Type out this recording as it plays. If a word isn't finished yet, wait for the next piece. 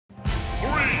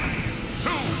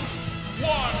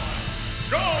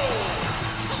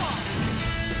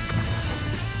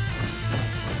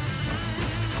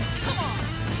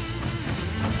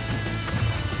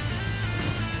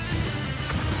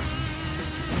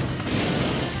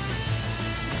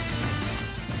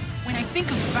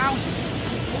think of Bowser,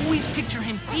 always picture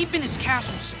him deep in his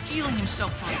castle steeling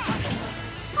himself for a fight.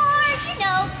 Or, you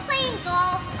know, playing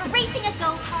golf or racing a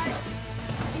go-kart.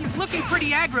 He's looking pretty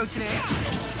aggro today.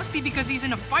 Must be because he's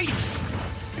in a fighting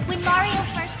mood. When Mario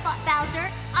first fought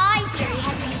Bowser, I hear he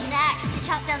had to use an axe to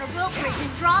chop down a rope bridge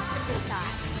and drop the big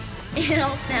guy. It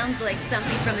all sounds like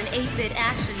something from an 8-bit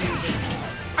action movie.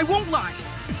 I won't lie.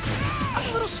 I'm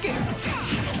a little scared.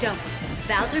 Don't.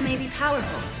 Bowser may be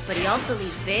powerful, but he also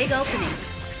leaves big openings.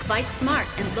 Fight smart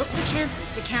and look for chances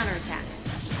to counterattack.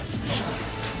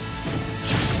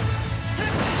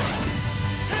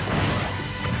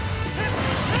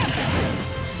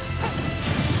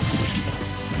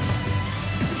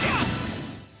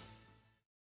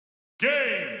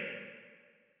 Game!